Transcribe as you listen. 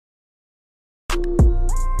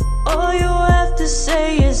All you have to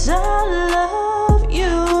say is I love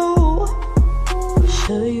you.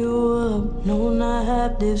 Shut you up, no, not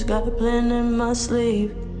have this. Got a plan in my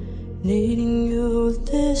sleeve. Needing you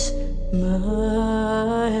this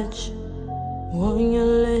much. Want your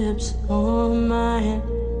lips on mine.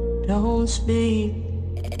 Don't speak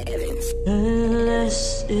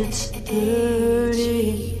unless it's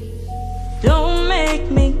dirty. Don't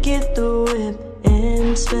make me get the whip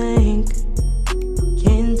and spank.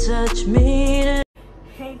 Can't touch me.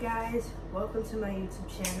 Hey guys, welcome to my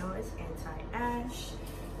YouTube channel. It's Anti-Ash,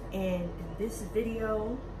 and in this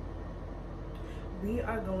video we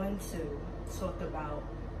are going to talk about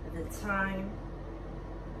the time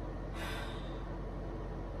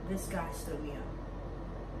this guy stood me up.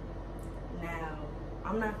 Now,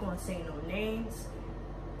 I'm not going to say no names.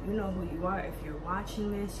 You know who you are. If you're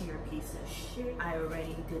watching this, you're a piece of shit. I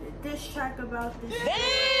already did a diss track about this.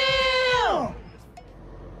 Damn!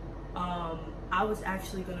 I was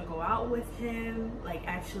actually gonna go out with him, like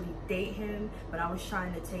actually date him, but I was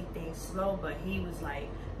trying to take things slow, but he was like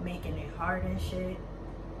making it hard and shit.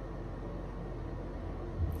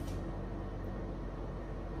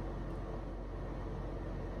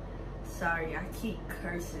 Sorry, I keep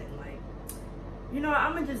cursing, like, you know,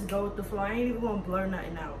 I'm gonna just go with the flow. I ain't even gonna blur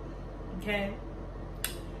nothing out, okay?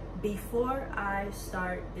 Before I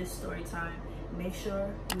start this story time, make sure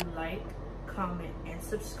you like, comment, and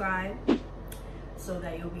subscribe so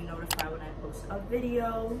that you'll be notified when I post a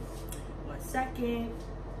video. 1 second.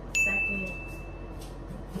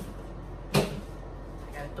 I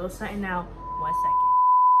gotta throw something out. 1 second.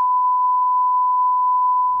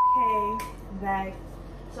 Okay, I'm back.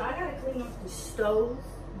 So I gotta clean up the stove.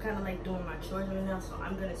 I'm kind of like doing my chores right now, so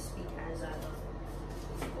I'm gonna speak as I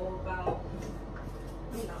go about,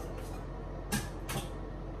 you know,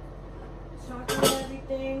 talking about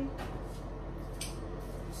everything.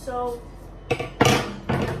 So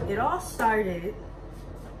it all started,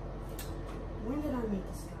 when did I meet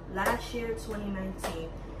this guy? Last year, 2019,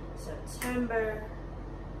 September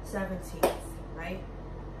 17th, right?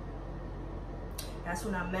 That's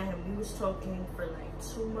when I met him. We was talking for like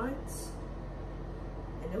 2 months.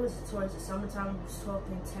 And it was towards the summertime. We was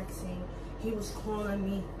talking, texting. He was calling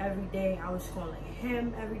me every day. I was calling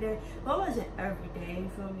him every day. But it wasn't every day, you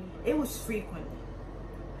feel me? It was frequently.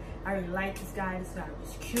 I really liked this guy. This guy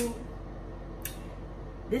was cute.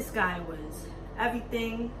 This guy was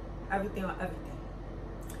everything on everything.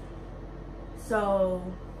 So,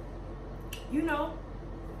 you know,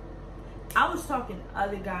 I was talking to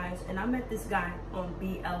other guys, and I met this guy on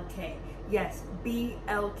BLK. Yes,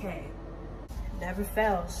 BLK. Never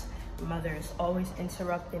fails. Mother is always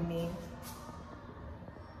interrupting me.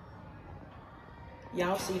 Y'all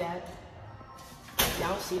don't see that. Y'all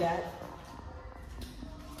don't see that.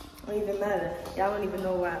 Don't even matter. Y'all don't even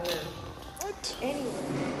know where I live. What?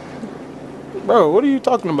 Anyway. Bro, what are you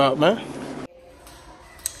talking about, man?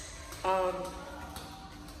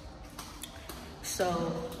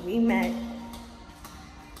 So we met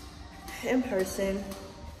in person.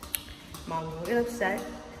 Mom don't get upset,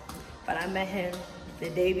 but I met him the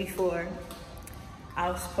day before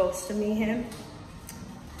I was supposed to meet him.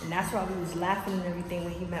 And that's why we was laughing and everything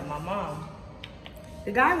when he met my mom.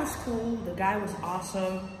 The guy was cool, the guy was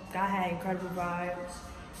awesome, the guy had incredible vibes.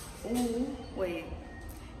 Ooh, wait,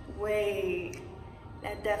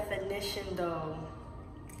 that definition though.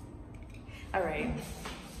 All right,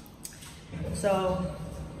 so,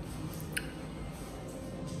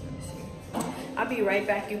 I'll be right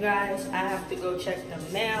back, you guys. I have to go check the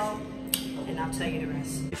mail, and I'll tell you the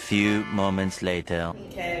rest. A few moments later.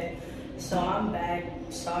 Okay, so I'm back.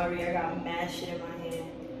 Sorry, I got mad shit in my hand.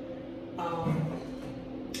 I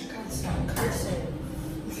gotta stop cursing.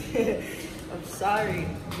 I'm sorry.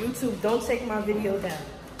 YouTube, don't take my video down.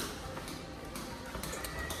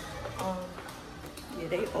 Yeah,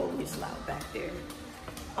 they always loud back there.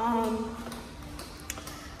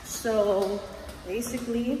 So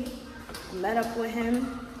basically, met up with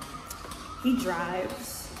him. He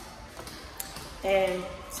drives. And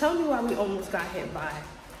tell me why we almost got hit by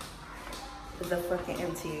the fucking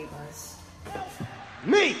MTA bus.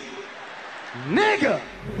 Me, nigga.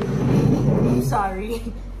 I'm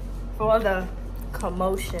sorry for all the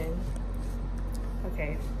commotion.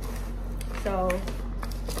 Okay, so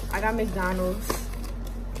I got McDonald's,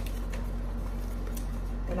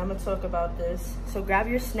 and I'm gonna talk about this. So grab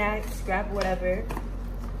your snacks, grab whatever,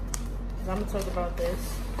 because I'm gonna talk about this.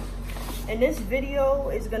 And this video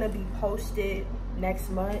is gonna be posted next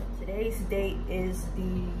month. Today's date is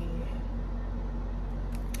the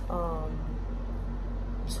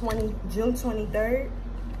June 23rd.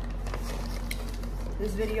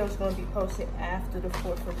 This video is going to be posted after the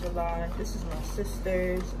 4th of July. This is my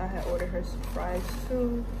sister's. I had ordered her some fries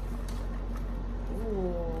too.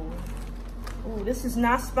 Ooh. Ooh, this is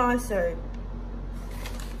not sponsored.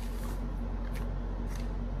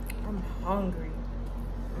 I'm hungry.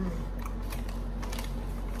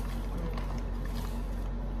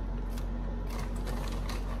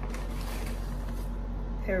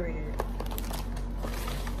 Period.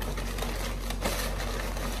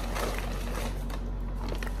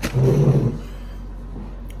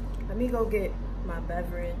 Let me go get my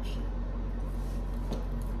beverage.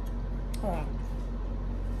 Hold on.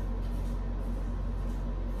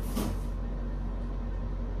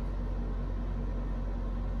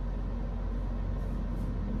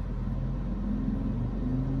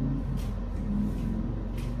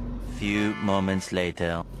 Few moments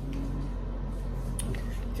later.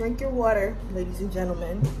 Drink your water, ladies and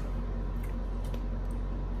gentlemen.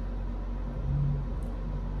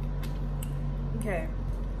 Okay,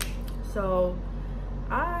 so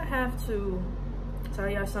I have to tell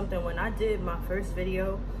y'all something. When I did my first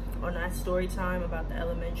video on that story time about the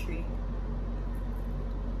elementary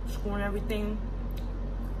school and everything,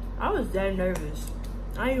 I was dead nervous.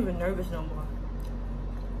 I ain't even nervous no more.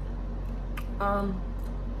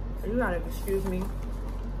 You gotta excuse me.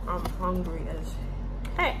 I'm hungry as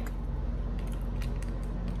heck.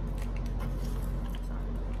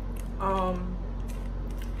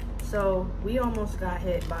 So we almost got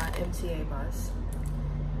hit by an MTA bus.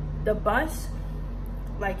 The bus,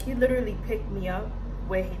 like, he literally picked me up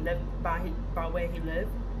where he lived, by where he lived,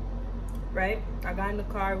 right? I got in the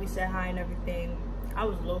car, we said hi and everything. I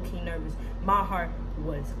was low-key nervous. My heart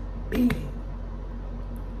was beating.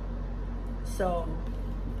 So,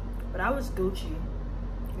 but I was Gucci,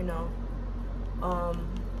 you know.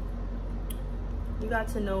 We got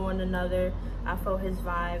to know one another. I felt his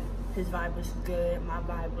vibe. His vibe was good. My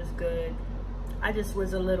vibe was good. I just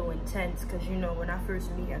was a little intense because, you know, when I first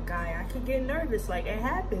meet a guy, I could get nervous. Like, it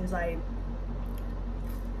happens. Like,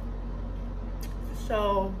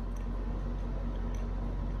 so,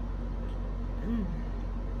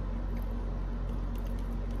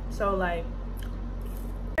 like,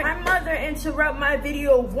 my mother interrupt my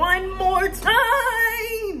video one more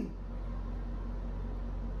time.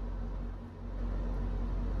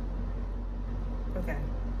 Okay.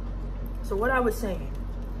 So what I was saying,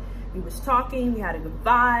 we was talking, we had a good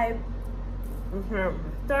vibe.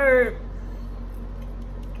 Third,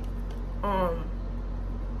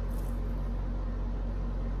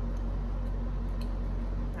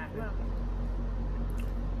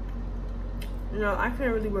 you know, I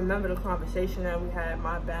can't really remember the conversation that we had.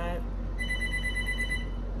 My bad.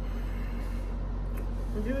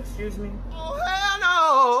 Would you excuse me? Oh, hell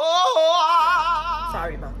no!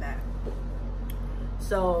 Sorry about that.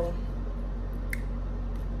 So,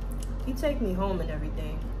 he take me home and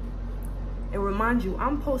everything. And remind you,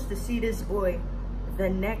 I'm supposed to see this boy the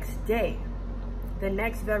next day. The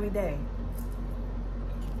next very day.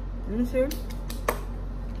 You see?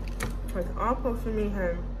 Like, I'm supposed to meet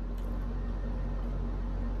him.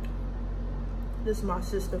 This is my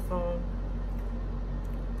sister's phone.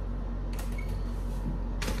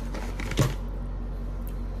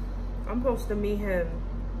 I'm supposed to meet him.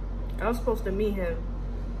 I was supposed to meet him.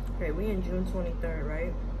 Okay, we in June 23rd,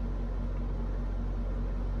 right?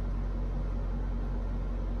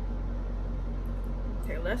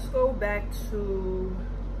 Okay, let's go back to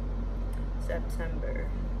September.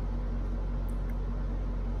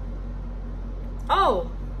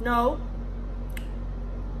 Oh, no.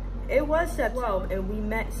 It was September 12th, and we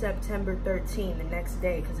met September 13th, the next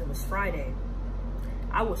day, because it was Friday.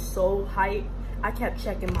 I was so hyped. I kept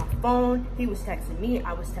checking my phone. He was texting me.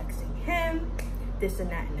 I was texting him. This and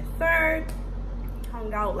that and the third.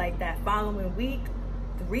 Hung out like that following week.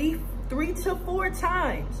 Three to four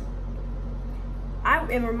times.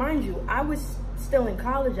 And remind you, I was still in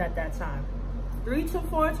college at that time. 3 to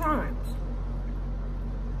 4 times.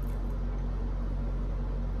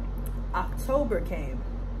 October came.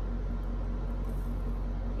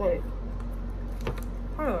 Wait.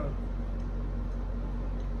 Hold on.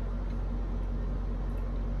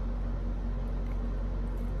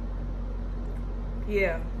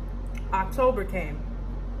 Yeah. October came.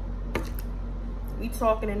 We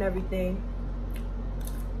talking and everything.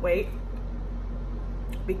 Wait.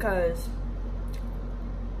 Because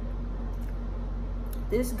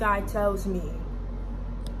this guy tells me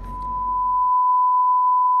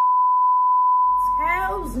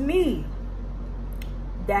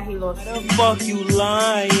that he lost. Why the fuck you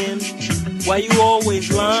lying? Why you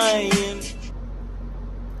always lying?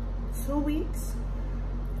 2 weeks,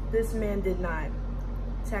 this man did not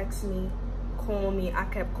text me, call me. I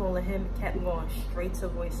kept calling him. It kept going straight to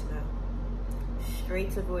voicemail.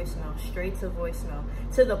 Straight to voicemail. Straight to voicemail.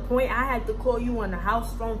 To the point I had to call you on the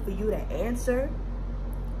house phone for you to answer.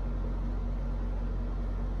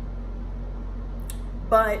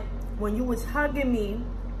 But when you was hugging me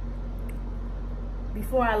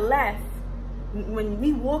before I left, when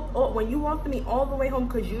you walked me all the way home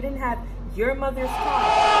because you didn't have your mother's car,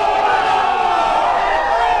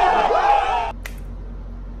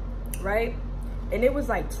 right? And it was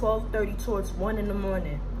like 12:30 towards 1 in the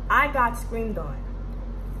morning. I got screamed on.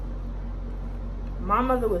 My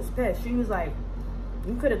mother was pissed. She was like,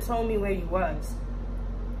 you could have told me where you was,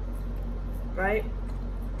 right?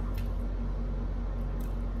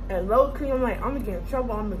 And low-key, I'm like, I'm gonna get in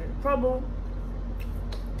trouble, I'm gonna get in trouble.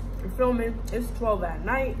 You feel me? It's 12 at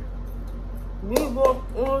night. We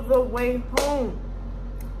walked all the way home.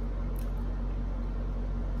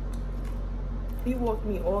 He walked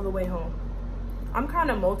me all the way home. I'm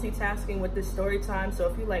kind of multitasking with this story time, so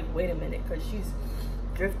if you like, wait a minute, because she's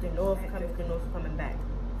drifting off, coming back.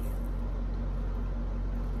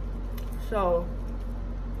 So,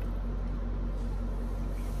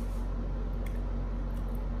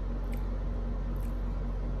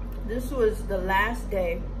 this was the last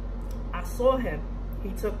day I saw him. He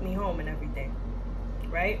took me home and everything,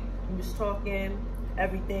 right? He was talking,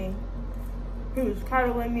 everything. He was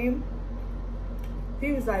cuddling me.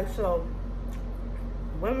 He was like, so,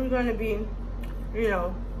 when we gonna be, you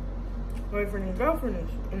know, boyfriend and girlfriend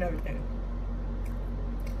and everything?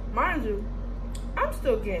 Mind you, I'm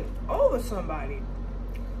still getting over somebody.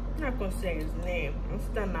 I'm not gonna say his name. I'm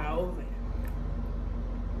still not over it.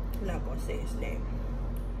 I'm not gonna say his name.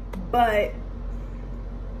 But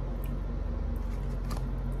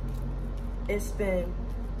it's been,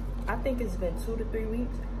 I think it's been 2 to 3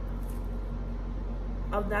 weeks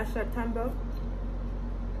of that September.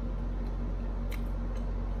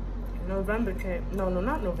 November came, no,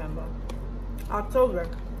 not November. October.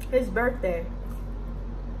 His birthday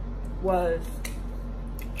was,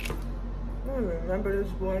 I don't remember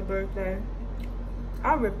this boy's birthday.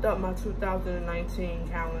 I ripped up my 2019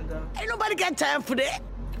 calendar. Ain't nobody got time for that.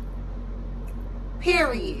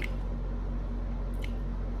 Period.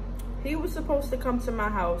 He was supposed to come to my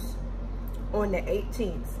house on the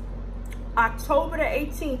 18th. October the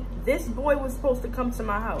 18th, this boy was supposed to come to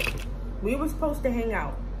my house. We were supposed to hang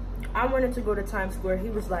out. I wanted to go to Times Square. He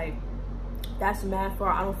was like, that's mad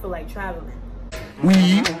far. I don't feel like traveling.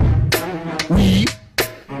 We,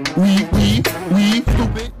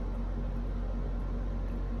 stupid.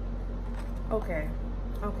 Okay.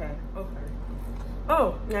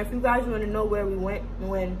 Oh, now if you guys want to know where we went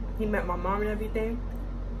when he met my mom and everything,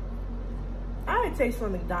 I had a taste for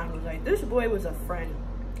McDonald's. Like, this boy was a friend.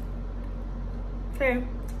 Okay.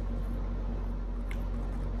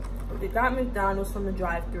 We got McDonald's from the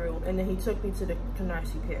drive-thru, and then he took me to the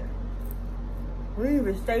Canarsie Pier. We didn't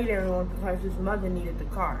even stay there long because his mother needed the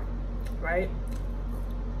car, right?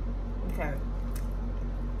 Okay.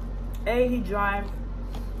 A, he drives.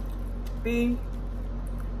 B,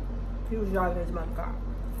 he was driving his mother's car.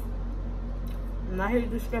 I'm not here to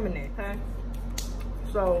discriminate, okay?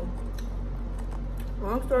 So,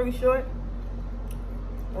 long story short,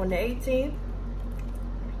 on the 18th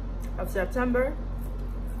of September,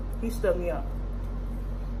 he stood me up.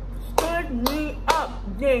 Stood me up.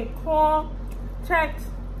 Didn't call, text,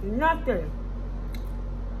 nothing.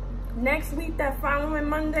 Next week, that following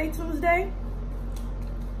Monday, Tuesday,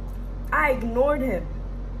 I ignored him.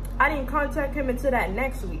 I didn't contact him until that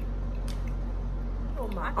next week. So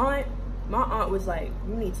my aunt was like,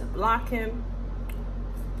 you need to block him.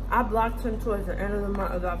 I blocked him towards the end of the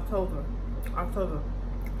month of October.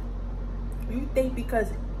 You think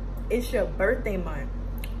because it's your birthday month,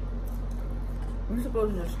 you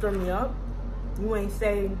supposed to just stir me up? You ain't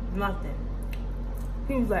say nothing.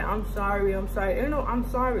 He was like, I'm sorry. You know, I'm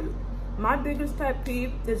sorry. My biggest pet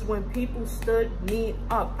peeve is when people stood me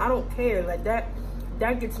up. I don't care. Like, that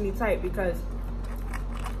gets me tight, because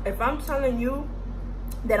if I'm telling you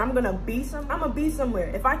that I'm gonna be somewhere.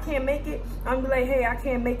 If I can't make it, I'm gonna be like, hey, I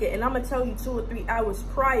can't make it, and I'm gonna tell you 2 or 3 hours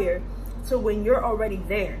prior to when you're already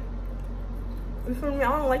there. You feel me?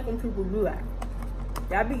 I don't like when people do that.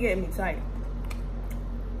 That be getting me tight.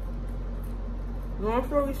 Long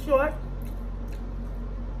story short,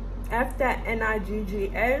 F that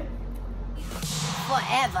NIGGA.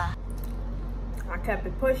 Forever. I kept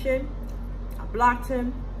it pushing. I blocked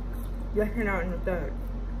him. This and that and the third.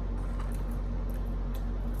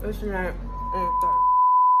 This and that and the third.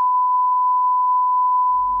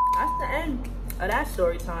 That's the end of that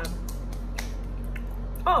story time.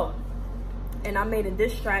 Oh, and I made a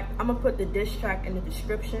diss track. I'm gonna put the diss track in the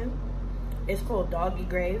description. It's called Doggy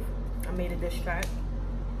Grave. I made a diss track.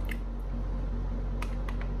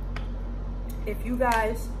 If you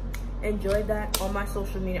guys enjoyed that on my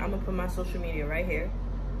social media, I'm gonna put my social media right here.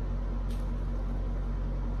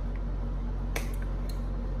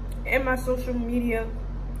 And my social media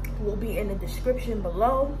will be in the description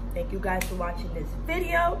below. Thank you guys for watching this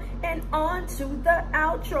video, and on to the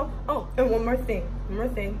outro. Oh, and one more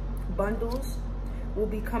thing. Bundles will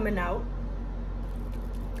be coming out.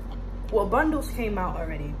 Well, bundles came out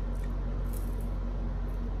already.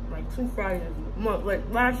 Like 2 Fridays, like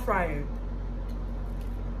last Friday.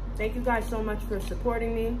 Thank you guys so much for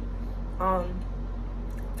supporting me. I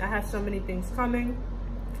have so many things coming.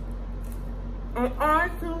 And on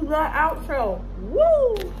to the outro.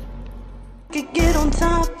 Woo! Could get on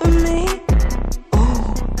top of me.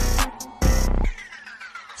 Ooh.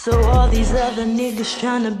 So all these other niggas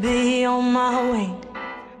tryna be on my way.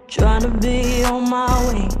 Tryna be on my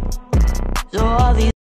way. So all these